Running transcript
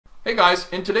Hey guys,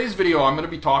 in today's video I'm going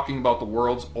to be talking about the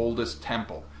world's oldest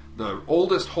temple, the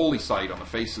oldest holy site on the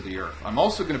face of the earth. I'm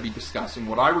also going to be discussing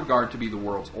what I regard to be the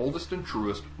world's oldest and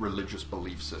truest religious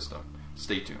belief system.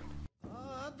 Stay tuned.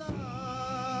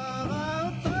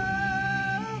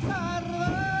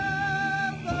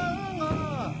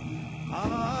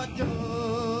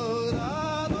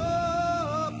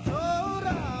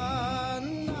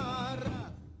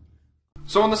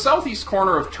 So in the southeast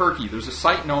corner of Turkey, there's a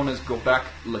site known as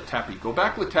Gobekli Tepe.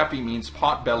 Gobekli Tepe means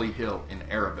Potbelly Hill in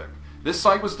Arabic. This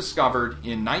site was discovered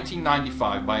in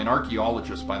 1995 by an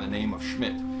archaeologist by the name of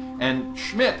Schmidt. And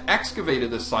Schmidt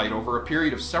excavated this site over a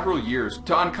period of several years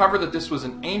to uncover that this was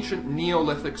an ancient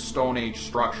Neolithic Stone Age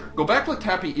structure. Gobekli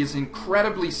Tepe is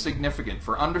incredibly significant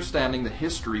for understanding the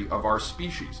history of our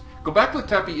species. Gobekli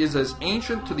Tepe is as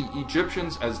ancient to the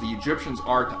Egyptians as the Egyptians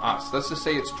are to us. That's to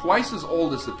say, it's twice as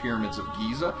old as the pyramids of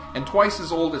Giza and twice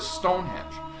as old as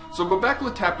Stonehenge. So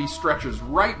Gobekli Tepe stretches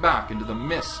right back into the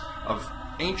mists of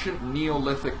ancient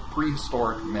Neolithic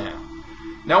prehistoric man.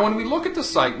 Now, when we look at the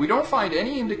site, we don't find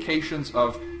any indications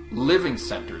of living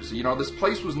centers. You know, this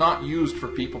place was not used for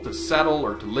people to settle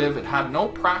or to live. It had no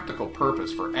practical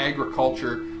purpose for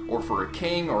agriculture or for a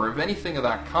king or of anything of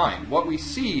that kind. What we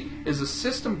see is a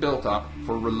system built up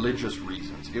for religious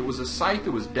reasons. It was a site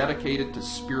that was dedicated to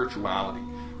spirituality,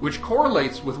 which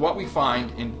correlates with what we find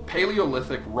in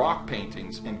Paleolithic rock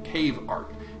paintings and cave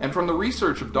art. And from the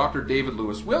research of Dr. David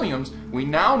Lewis Williams, we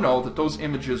now know that those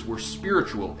images were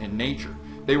spiritual in nature.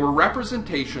 They were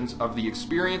representations of the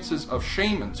experiences of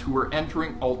shamans who were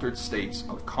entering altered states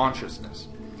of consciousness.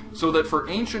 So that for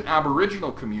ancient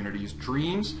Aboriginal communities,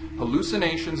 dreams,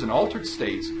 hallucinations, and altered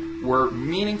states were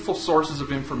meaningful sources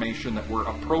of information that were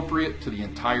appropriate to the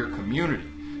entire community.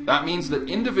 That means that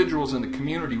individuals in the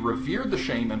community revered the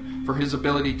shaman for his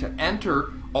ability to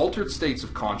enter altered states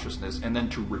of consciousness and then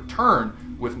to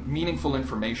return with meaningful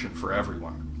information for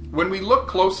everyone. When we look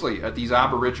closely at these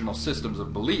Aboriginal systems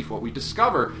of belief, what we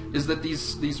discover is that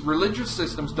these religious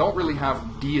systems don't really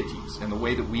have deities in the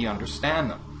way that we understand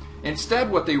them.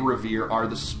 Instead, what they revere are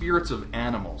the spirits of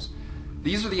animals.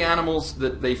 These are the animals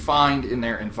that they find in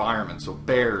their environment, so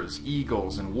bears,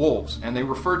 eagles, and wolves, and they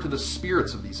refer to the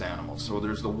spirits of these animals. So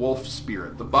there's the wolf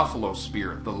spirit, the buffalo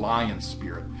spirit, the lion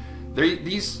spirit.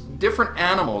 These different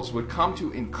animals would come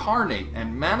to incarnate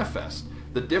and manifest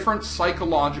the different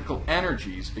psychological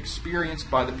energies experienced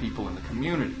by the people in the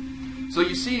community. So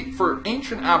you see, for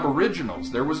ancient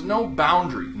Aboriginals, there was no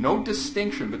boundary, no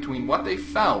distinction between what they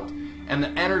felt and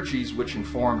the energies which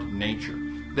informed nature.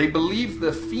 They believed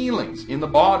the feelings in the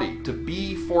body to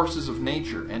be forces of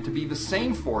nature and to be the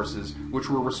same forces which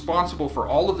were responsible for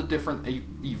all of the different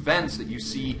events that you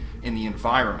see in the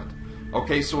environment.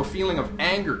 Okay, so a feeling of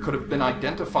anger could have been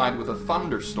identified with a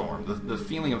thunderstorm. The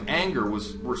feeling of anger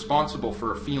was responsible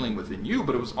for a feeling within you,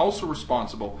 but it was also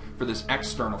responsible for this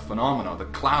external phenomena. The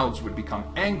clouds would become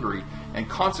angry, and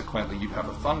consequently you'd have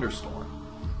a thunderstorm.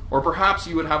 Or perhaps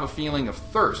you would have a feeling of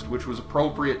thirst, which was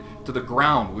appropriate to the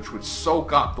ground, which would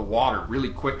soak up the water really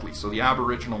quickly. So the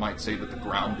Aboriginal might say that the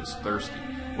ground is thirsty,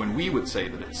 when we would say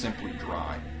that it's simply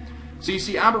dry. So you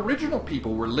see, Aboriginal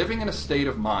people were living in a state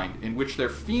of mind in which their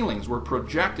feelings were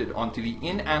projected onto the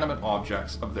inanimate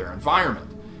objects of their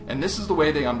environment. And this is the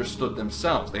way they understood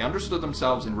themselves. They understood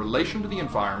themselves in relation to the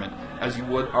environment as you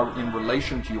would in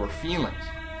relation to your feelings.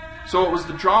 So it was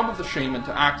the job of the shaman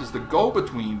to act as the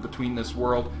go-between between this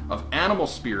world of animal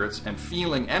spirits and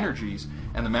feeling energies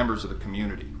and the members of the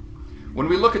community. When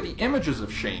we look at the images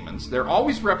of shamans, they're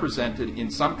always represented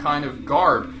in some kind of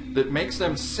garb that makes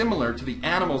them similar to the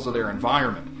animals of their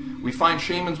environment. We find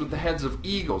shamans with the heads of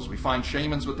eagles, we find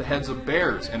shamans with the heads of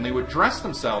bears, and they would dress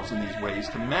themselves in these ways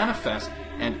to manifest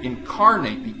and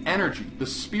incarnate the energy, the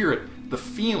spirit, the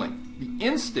feeling, the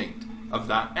instinct of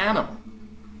that animal.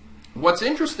 What's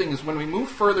interesting is when we move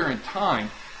further in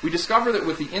time, we discover that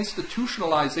with the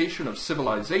institutionalization of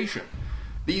civilization,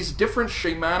 these different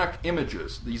shamanic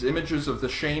images, these images of the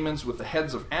shamans with the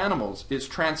heads of animals, is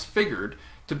transfigured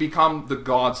to become the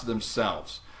gods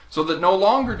themselves. So that no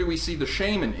longer do we see the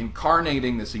shaman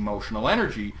incarnating this emotional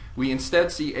energy, we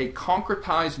instead see a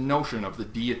concretized notion of the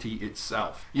deity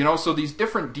itself. You know, so these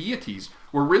different deities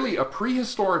were really a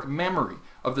prehistoric memory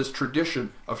of this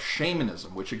tradition of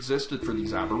shamanism which existed for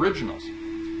these Aboriginals.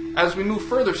 As we move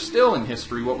further still in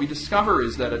history, what we discover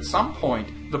is that at some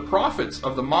point, the prophets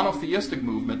of the monotheistic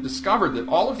movement discovered that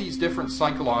all of these different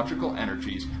psychological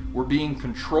energies were being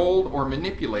controlled or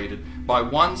manipulated by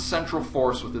one central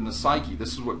force within the psyche.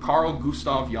 This is what Carl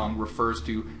Gustav Jung refers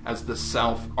to as the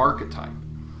self-archetype.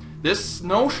 This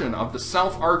notion of the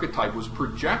self-archetype was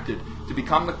projected to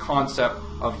become the concept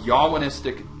of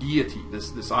Yahwinistic deity,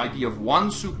 this idea of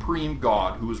one supreme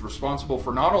God who is responsible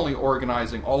for not only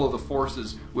organizing all of the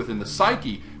forces within the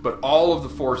psyche, but all of the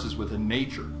forces within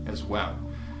nature as well.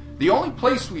 The only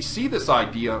place we see this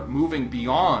idea moving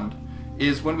beyond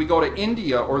is when we go to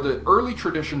India or the early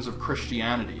traditions of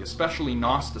Christianity, especially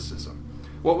Gnosticism.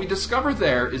 What we discover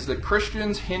there is that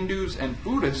Christians, Hindus, and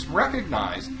Buddhists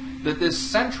recognize that this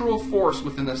central force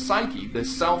within the psyche,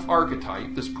 this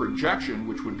self-archetype, this projection,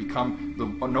 which would become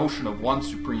the notion of one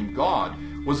supreme God,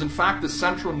 was in fact the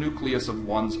central nucleus of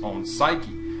one's own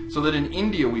psyche. So that in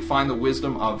India we find the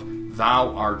wisdom of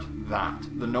thou art that,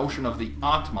 the notion of the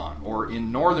Atman, or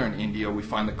in northern India we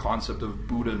find the concept of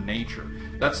Buddha nature.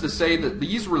 That's to say that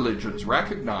these religions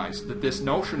recognized that this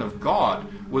notion of God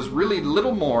was really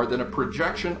little more than a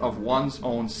projection of one's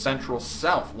own central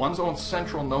self, one's own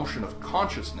central notion of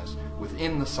consciousness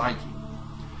within the psyche.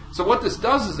 So what this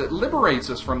does is it liberates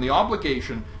us from the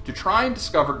obligation to try and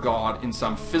discover God in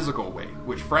some physical way,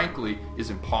 which frankly is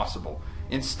impossible.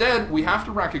 Instead, we have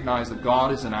to recognize that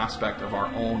God is an aspect of our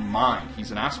own mind.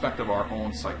 He's an aspect of our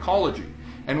own psychology.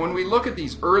 And when we look at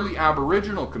these early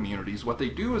Aboriginal communities, what they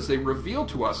do is they reveal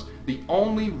to us the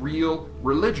only real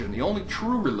religion, the only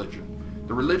true religion,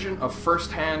 the religion of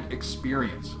first-hand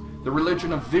experience, the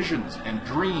religion of visions and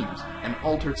dreams and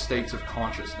altered states of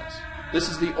consciousness. This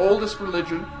is the oldest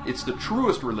religion, it's the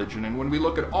truest religion, and when we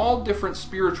look at all different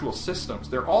spiritual systems,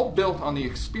 they're all built on the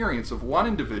experience of one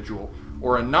individual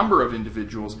or a number of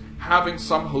individuals having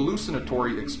some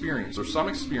hallucinatory experience or some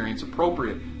experience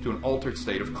appropriate to an altered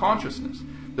state of consciousness.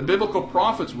 The biblical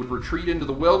prophets would retreat into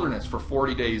the wilderness for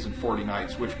 40 days and 40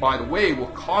 nights, which, by the way, will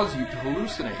cause you to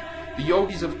hallucinate. The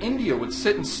yogis of India would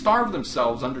sit and starve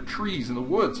themselves under trees in the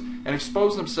woods and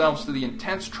expose themselves to the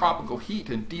intense tropical heat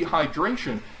and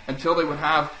dehydration until they would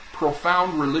have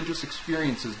profound religious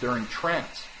experiences during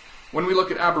trance. When we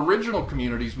look at Aboriginal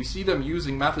communities, we see them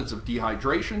using methods of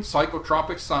dehydration,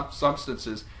 psychotropic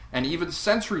substances, and even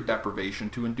sensory deprivation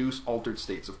to induce altered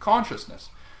states of consciousness.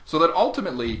 So that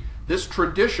ultimately, this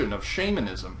tradition of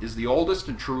shamanism is the oldest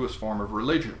and truest form of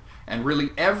religion. And really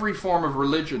every form of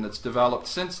religion that's developed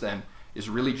since then is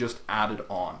really just added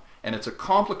on. And it's a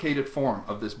complicated form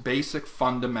of this basic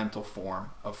fundamental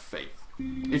form of faith.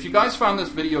 If you guys found this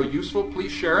video useful,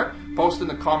 please share it, post in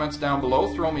the comments down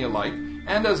below, throw me a like,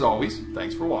 and as always,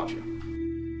 thanks for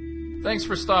watching. Thanks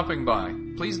for stopping by.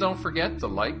 Please don't forget to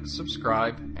like,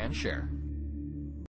 subscribe, and share.